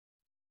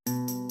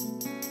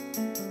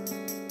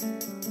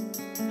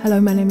Hello,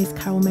 my name is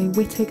Carol May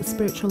Whittick, a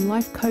spiritual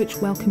life coach.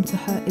 Welcome to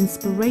her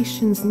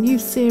Inspirations new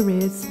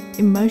series,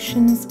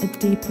 Emotions, a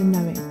Deeper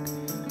Knowing.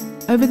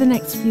 Over the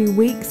next few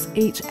weeks,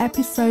 each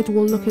episode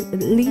will look at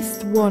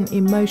least one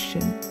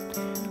emotion.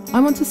 I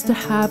want us to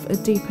have a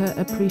deeper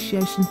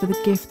appreciation for the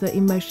gift that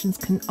emotions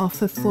can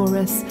offer for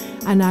us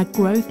and our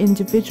growth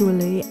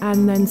individually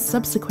and then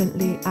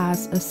subsequently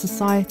as a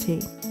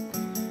society.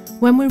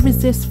 When we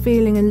resist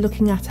feeling and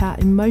looking at our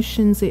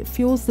emotions, it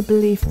fuels the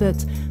belief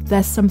that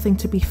there's something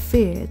to be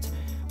feared.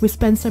 We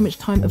spend so much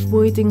time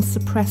avoiding,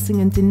 suppressing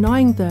and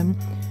denying them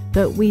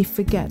that we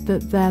forget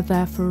that they're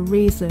there for a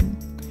reason.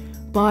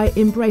 By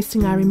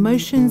embracing our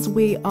emotions,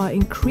 we are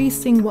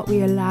increasing what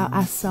we allow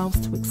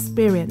ourselves to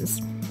experience.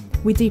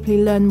 We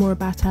deeply learn more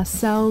about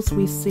ourselves,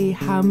 we see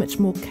how much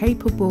more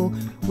capable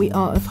we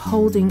are of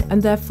holding,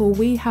 and therefore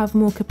we have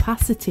more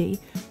capacity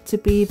to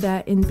be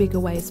there in bigger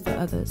ways for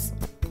others.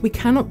 We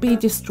cannot be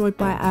destroyed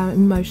by our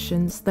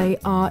emotions. They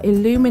are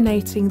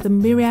illuminating the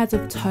myriad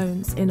of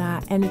tones in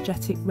our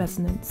energetic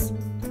resonance.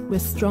 We're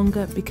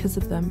stronger because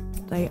of them.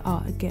 They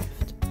are a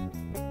gift.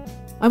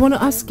 I want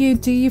to ask you,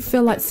 do you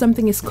feel like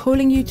something is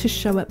calling you to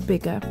show up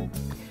bigger?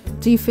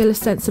 Do you feel a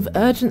sense of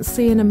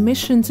urgency and a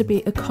mission to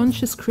be a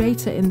conscious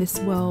creator in this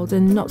world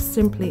and not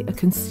simply a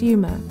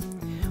consumer?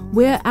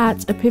 We're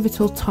at a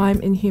pivotal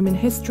time in human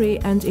history,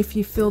 and if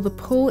you feel the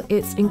pull,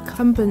 it's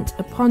incumbent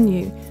upon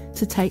you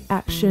to take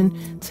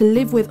action, to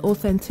live with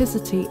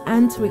authenticity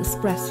and to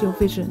express your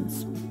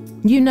visions.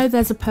 You know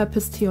there's a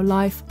purpose to your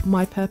life.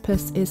 My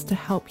purpose is to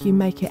help you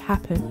make it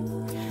happen.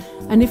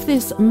 And if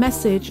this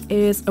message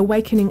is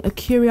awakening a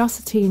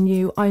curiosity in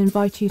you, I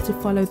invite you to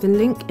follow the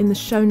link in the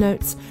show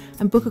notes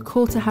and book a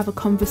call to have a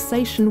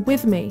conversation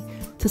with me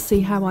to see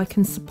how I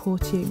can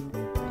support you.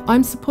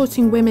 I'm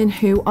supporting women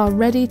who are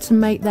ready to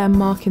make their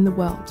mark in the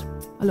world.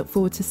 I look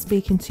forward to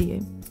speaking to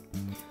you.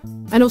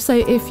 And also,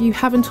 if you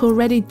haven't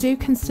already, do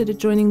consider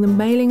joining the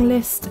mailing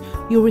list.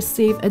 You'll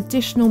receive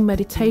additional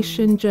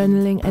meditation,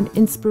 journaling and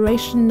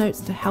inspiration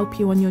notes to help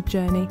you on your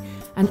journey,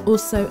 and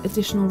also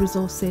additional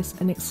resources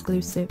and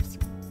exclusives.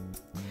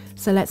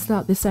 So let's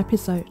start this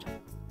episode.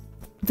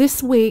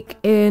 This week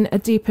in A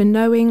Deeper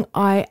Knowing,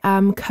 I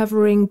am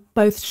covering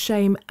both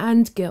shame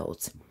and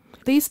guilt.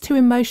 These two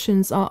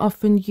emotions are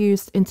often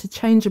used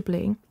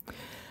interchangeably.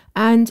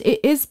 And it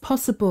is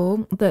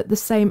possible that the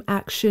same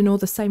action or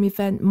the same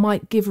event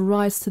might give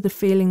rise to the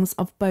feelings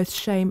of both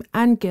shame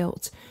and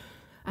guilt.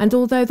 And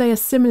although they are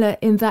similar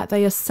in that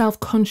they are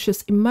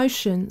self-conscious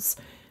emotions,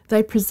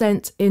 they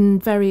present in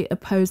very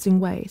opposing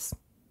ways.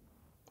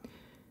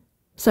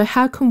 So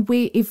how can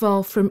we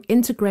evolve from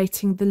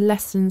integrating the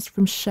lessons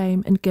from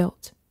shame and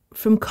guilt?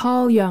 From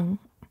Carl Jung,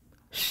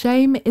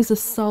 shame is a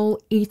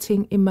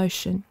soul-eating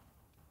emotion.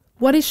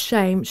 What is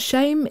shame?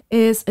 Shame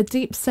is a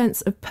deep sense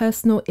of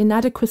personal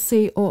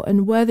inadequacy or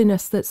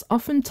unworthiness that's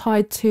often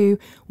tied to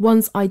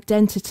one's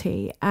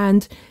identity,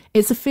 and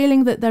it's a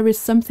feeling that there is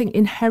something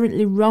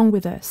inherently wrong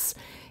with us.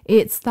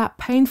 It's that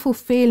painful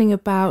feeling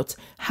about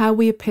how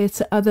we appear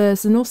to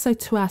others and also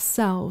to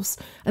ourselves,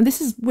 and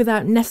this is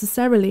without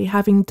necessarily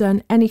having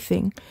done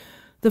anything.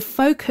 The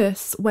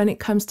focus when it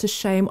comes to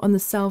shame on the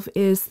self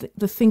is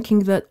the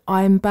thinking that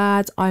I'm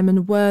bad, I'm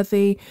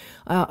unworthy,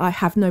 I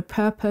have no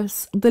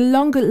purpose. The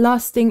longer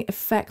lasting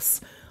effects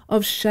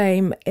of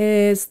shame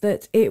is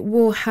that it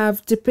will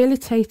have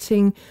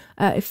debilitating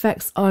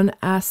effects on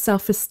our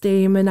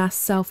self-esteem and our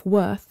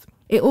self-worth.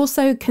 It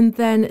also can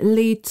then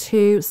lead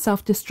to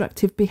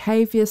self-destructive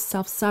behaviours,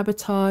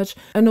 self-sabotage,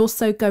 and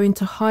also go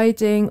into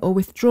hiding or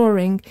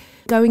withdrawing,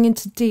 going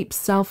into deep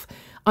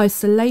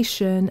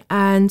self-isolation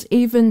and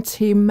even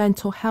to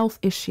mental health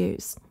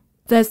issues.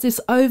 There's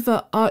this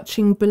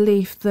overarching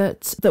belief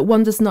that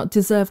one does not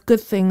deserve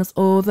good things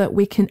or that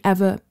we can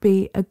ever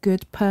be a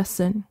good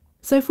person.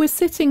 So if we're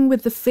sitting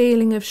with the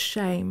feeling of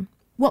shame,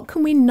 what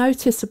can we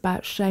notice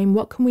about shame?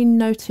 What can we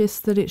notice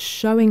that it's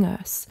showing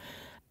us?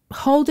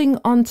 Holding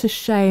on to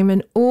shame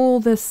and all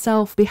the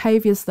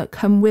self-behaviours that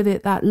come with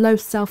it, that low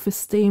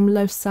self-esteem,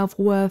 low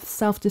self-worth,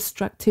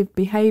 self-destructive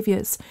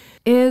behaviours,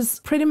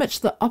 is pretty much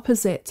the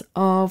opposite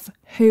of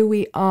who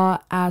we are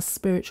as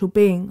spiritual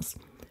beings.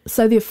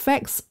 So the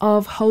effects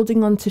of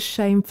holding on to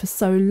shame for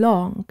so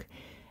long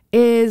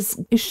is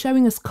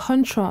showing us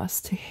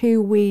contrast to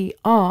who we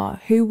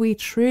are, who we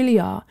truly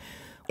are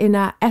in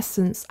our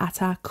essence,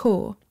 at our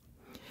core.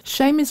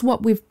 Shame is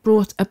what we've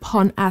brought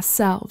upon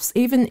ourselves.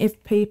 Even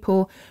if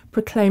people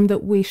proclaim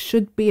that we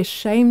should be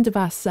ashamed of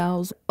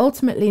ourselves,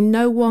 ultimately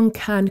no one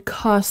can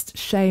cast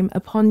shame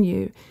upon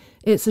you.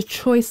 It's a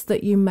choice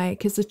that you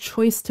make. It's a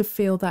choice to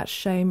feel that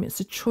shame. It's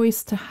a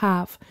choice to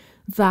have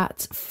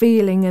that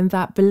feeling and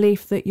that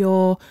belief that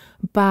you're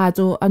bad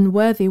or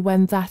unworthy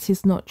when that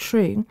is not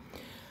true.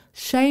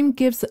 Shame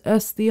gives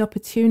us the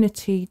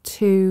opportunity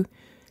to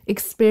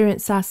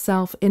experience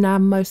ourselves in our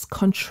most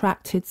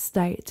contracted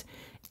state.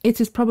 It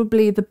is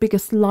probably the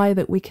biggest lie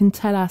that we can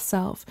tell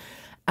ourselves.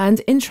 And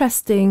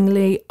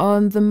interestingly,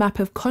 on the map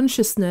of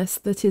consciousness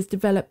that is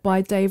developed by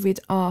David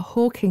R.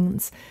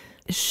 Hawkins,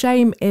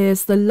 shame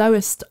is the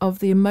lowest of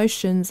the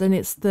emotions, and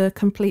it's the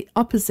complete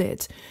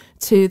opposite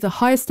to the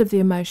highest of the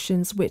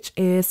emotions, which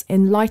is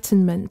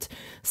enlightenment.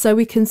 So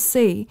we can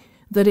see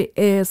that it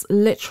is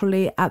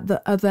literally at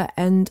the other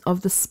end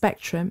of the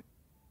spectrum.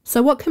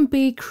 So what can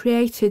be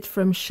created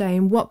from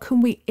shame? What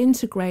can we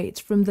integrate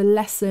from the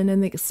lesson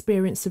and the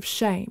experience of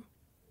shame?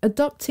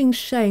 Adopting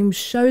shame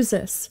shows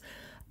us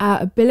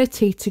our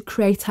ability to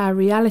create our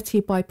reality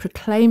by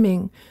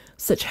proclaiming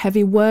such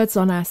heavy words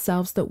on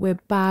ourselves that we're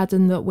bad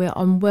and that we're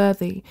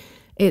unworthy.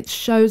 It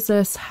shows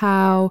us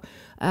how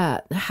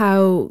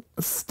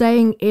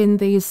staying in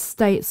these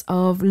states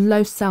of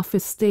low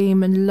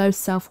self-esteem and low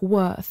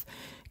self-worth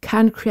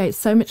can create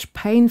so much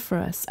pain for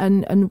us,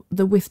 and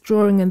the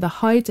withdrawing and the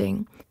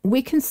hiding.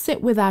 We can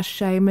sit with our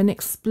shame and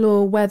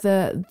explore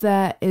whether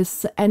there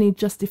is any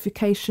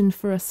justification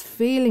for us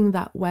feeling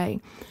that way.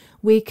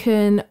 We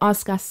can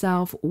ask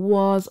ourselves,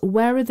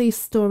 where are these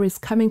stories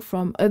coming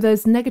from? Are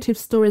those negative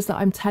stories that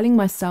I'm telling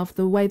myself,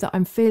 the way that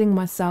I'm feeling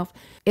myself,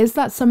 is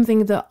that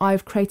something that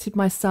I've created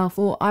myself,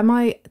 or am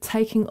I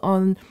taking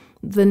on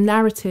the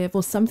narrative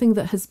or something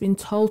that has been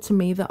told to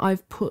me that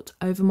I've put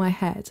over my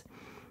head?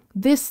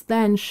 This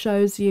then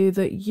shows you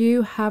that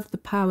you have the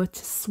power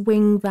to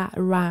swing that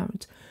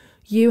around.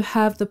 You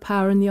have the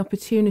power and the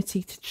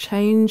opportunity to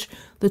change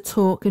the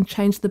talk and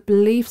change the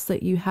beliefs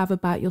that you have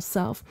about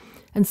yourself,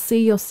 and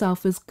see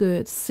yourself as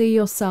good, see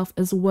yourself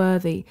as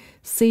worthy,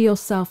 see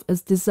yourself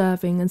as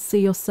deserving, and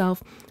see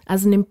yourself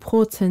as an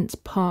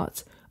important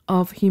part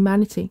of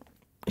humanity.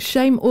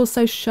 Shame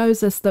also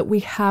shows us that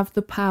we have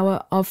the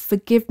power of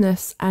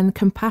forgiveness and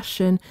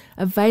compassion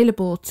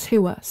available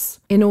to us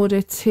in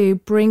order to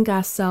bring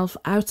ourselves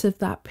out of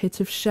that pit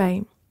of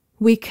shame.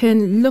 We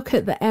can look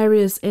at the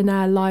areas in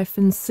our life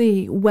and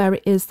see where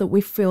it is that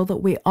we feel that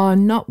we are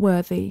not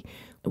worthy.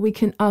 We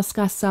can ask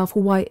ourselves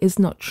why it is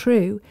not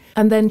true,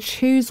 and then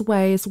choose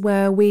ways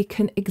where we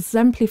can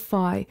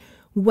exemplify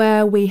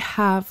where we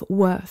have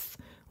worth,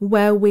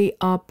 where we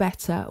are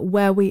better,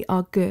 where we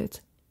are good.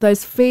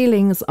 Those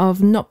feelings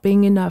of not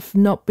being enough,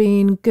 not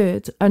being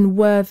good,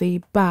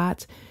 unworthy,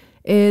 bad,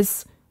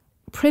 is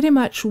pretty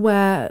much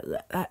where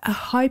a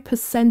high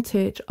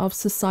percentage of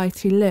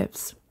society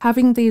lives.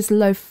 Having these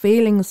low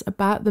feelings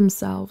about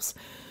themselves,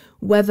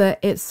 whether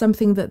it's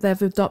something that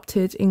they've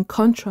adopted in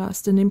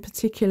contrast, and in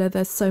particular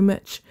there's so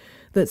much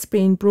that's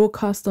being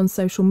broadcast on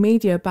social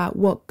media about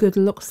what good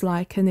looks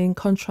like, and in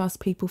contrast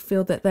people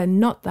feel that they're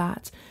not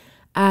that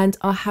and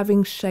are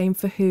having shame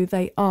for who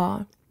they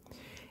are.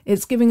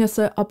 It's giving us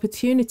an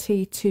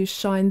opportunity to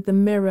shine the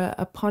mirror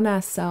upon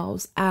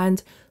ourselves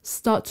and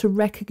start to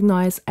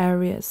recognize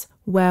areas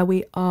where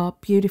we are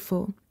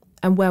beautiful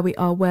and where we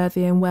are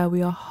worthy and where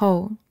we are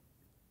whole.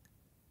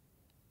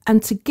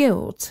 And to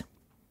guilt,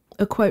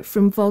 a quote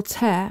from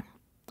Voltaire,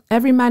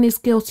 "Every man is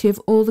guilty of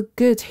all the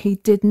good he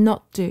did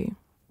not do."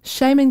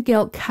 Shame and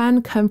guilt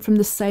can come from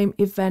the same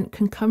event,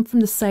 can come from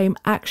the same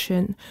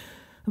action,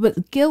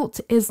 but guilt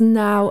is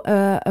now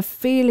a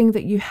feeling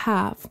that you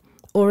have,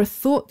 or a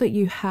thought that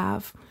you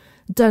have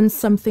done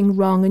something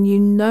wrong, and you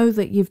know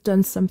that you've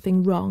done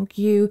something wrong.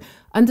 You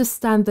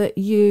understand that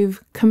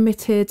you've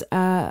committed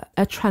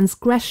a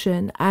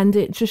transgression, and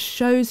it just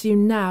shows you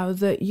now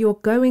that you're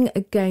going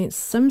against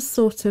some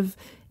sort of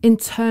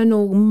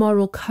internal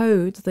moral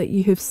code that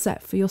you have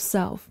set for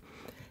yourself.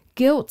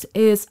 Guilt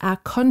is our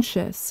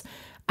conscious,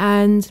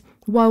 and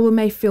while we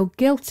may feel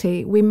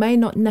guilty, we may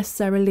not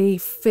necessarily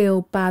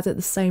feel bad at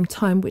the same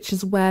time, which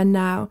is where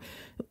now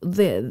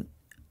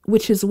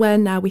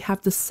we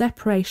have the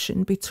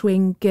separation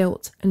between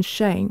guilt and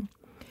shame.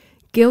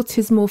 Guilt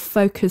is more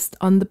focused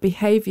on the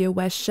behavior,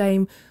 where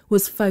shame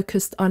was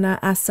focused on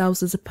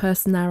ourselves as a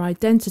person, our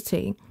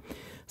identity.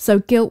 So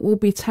guilt will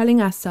be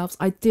telling ourselves,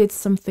 I did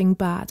something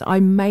bad, I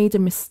made a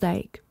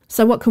mistake.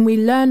 So what can we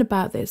learn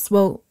about this?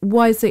 Well,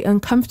 why is it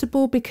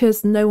uncomfortable?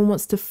 Because no one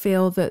wants to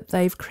feel that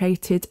they've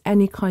created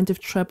any kind of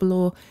trouble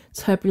or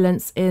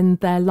turbulence in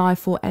their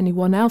life or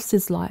anyone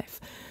else's life.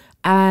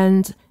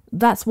 And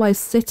that's why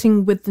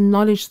sitting with the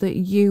knowledge that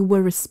you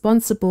were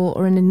responsible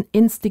or an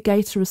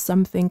instigator of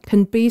something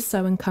can be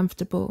so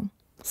uncomfortable.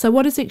 So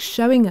what is it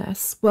showing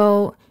us?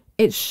 Well,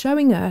 it's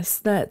showing us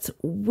that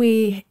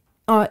we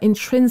are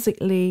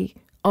intrinsically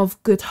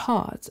of good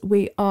heart.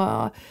 We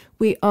are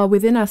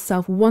within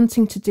ourselves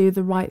wanting to do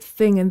the right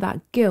thing, and that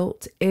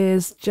guilt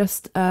is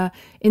just an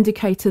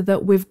indicator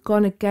that we've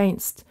gone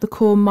against the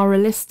core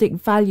moralistic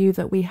value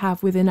that we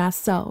have within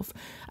ourselves.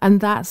 And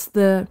that's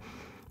the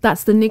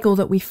niggle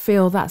that we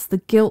feel, that's the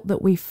guilt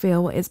that we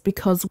feel. It's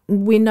because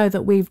we know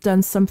that we've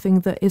done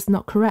something that is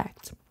not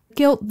correct.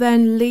 Guilt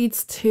then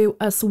leads to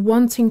us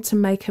wanting to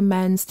make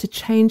amends, to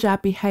change our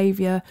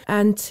behavior,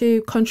 and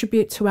to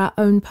contribute to our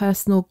own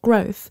personal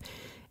growth.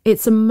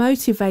 It's a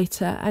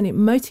motivator, and it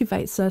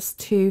motivates us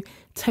to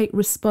take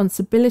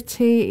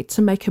responsibility,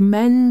 to make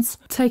amends.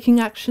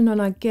 Taking action on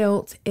our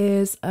guilt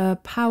is a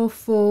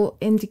powerful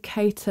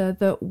indicator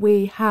that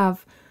we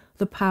have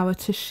the power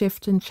to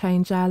shift and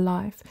change our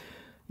life.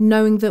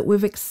 Knowing that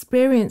we've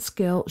experienced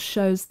guilt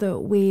shows that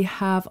we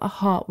have a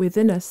heart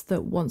within us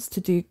that wants to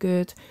do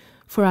good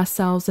for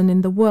ourselves and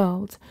in the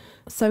world.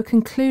 So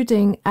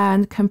concluding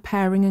and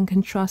comparing and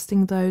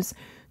contrasting those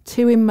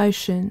two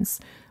emotions.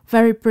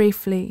 Very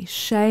briefly,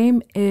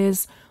 shame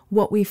is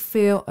what we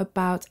feel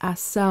about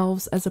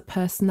ourselves as a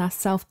person, our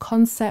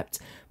self-concept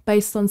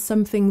based on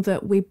something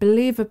that we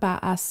believe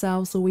about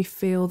ourselves or we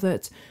feel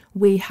that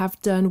we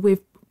have done.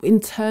 We've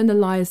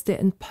internalized it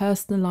and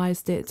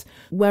personalized it,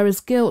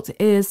 whereas guilt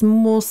is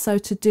more so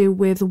to do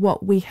with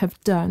what we have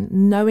done,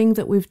 knowing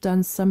that we've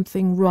done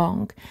something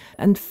wrong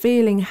and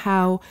feeling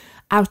how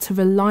out of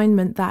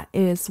alignment that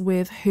is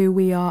with who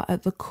we are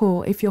at the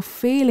core. If you're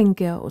feeling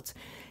guilt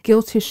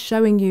is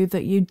showing you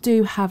that you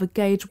do have a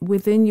gauge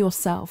within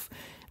yourself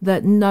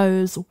that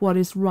knows what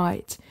is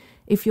right.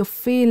 If you're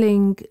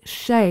feeling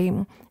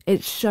shame,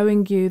 it's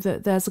showing you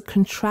that there's a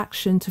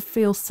contraction to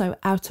feel so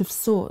out of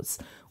sorts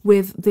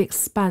with the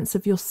expanse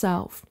of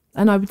yourself.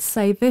 And I would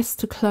say this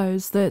to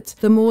close, that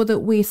the more that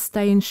we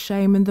stay in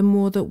shame and the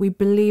more that we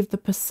believe the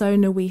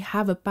persona we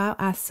have about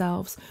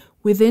ourselves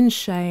within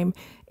shame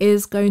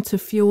is going to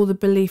fuel the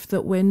belief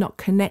that we're not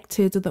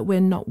connected, that we're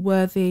not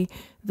worthy,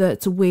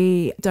 that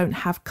we don't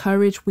have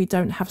courage, we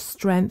don't have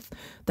strength.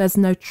 There's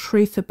no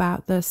truth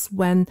about this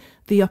when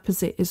the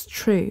opposite is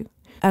true.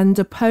 And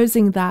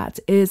opposing that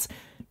is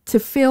to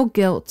feel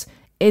guilt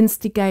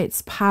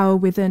instigates power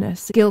within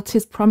us. Guilt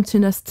is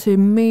prompting us to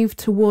move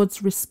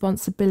towards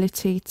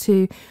responsibility,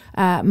 to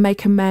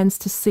make amends,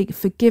 to seek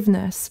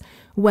forgiveness,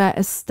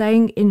 whereas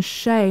staying in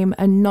shame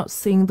and not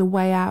seeing the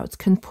way out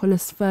can pull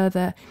us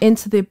further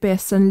into the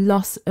abyss and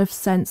loss of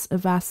sense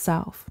of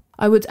ourself.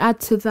 I would add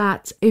to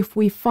that, if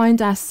we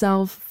find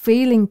ourselves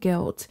feeling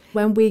guilt,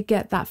 when we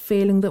get that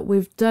feeling that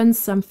we've done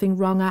something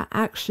wrong, our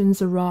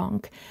actions are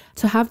wrong,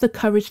 to have the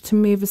courage to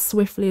move as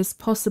swiftly as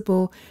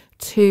possible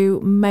to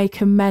make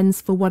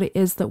amends for what it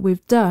is that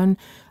we've done.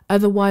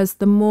 Otherwise,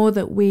 the more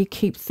that we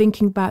keep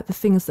thinking about the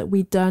things that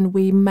we've done,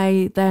 we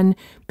may then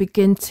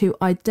begin to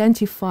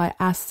identify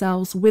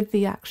ourselves with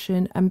the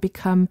action and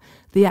become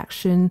the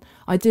action.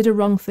 I did a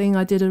wrong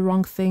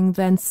thing,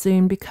 then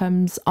soon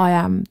becomes I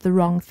am the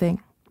wrong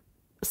thing.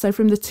 So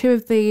from the two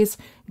of these,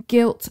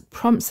 guilt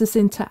prompts us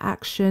into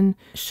action.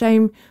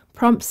 Shame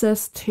prompts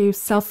us to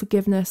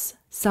self-forgiveness,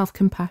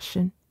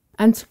 self-compassion.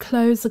 And to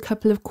close, a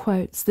couple of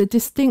quotes. The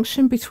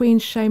distinction between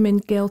shame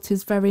and guilt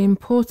is very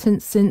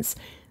important, since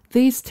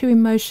these two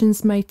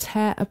emotions may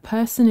tear a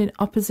person in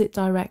opposite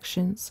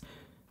directions.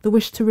 The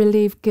wish to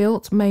relieve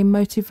guilt may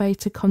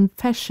motivate a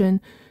confession,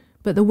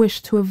 but the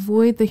wish to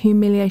avoid the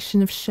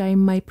humiliation of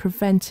shame may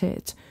prevent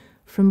it.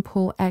 From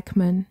Paul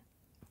Ekman.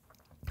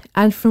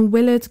 And from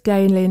Willard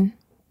Galen,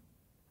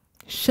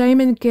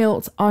 shame and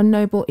guilt are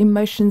noble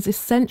emotions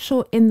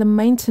essential in the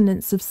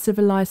maintenance of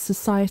civilized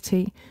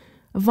society,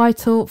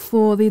 vital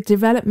for the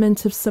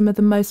development of some of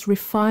the most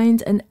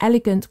refined and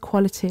elegant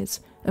qualities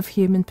of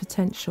human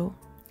potential.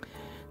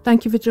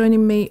 Thank you for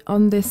joining me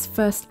on this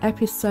first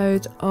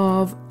episode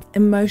of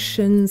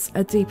Emotions,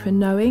 A Deeper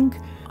Knowing.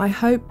 I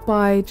hope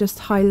by just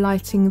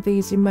highlighting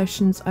these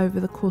emotions over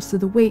the course of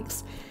the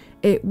weeks,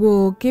 it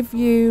will give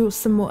you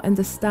some more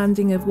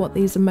understanding of what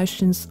these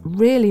emotions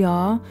really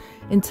are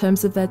in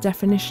terms of their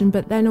definition,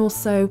 but then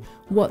also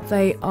what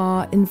they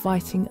are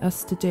inviting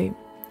us to do.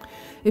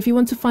 If you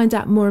want to find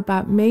out more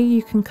about me,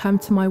 you can come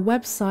to my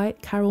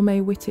website,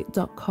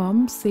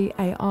 carolmaywhittick.com,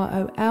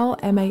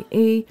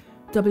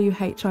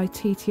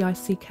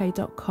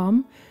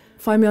 carolmaywhittick.com.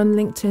 Find me on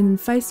LinkedIn and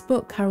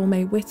Facebook, Carol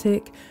May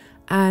Whittick,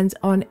 and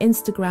on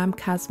Instagram,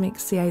 Casmic,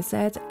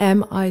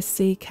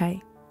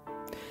 CAZMICK.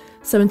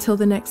 So until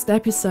the next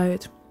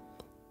episode,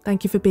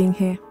 thank you for being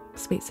here.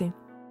 Speak soon.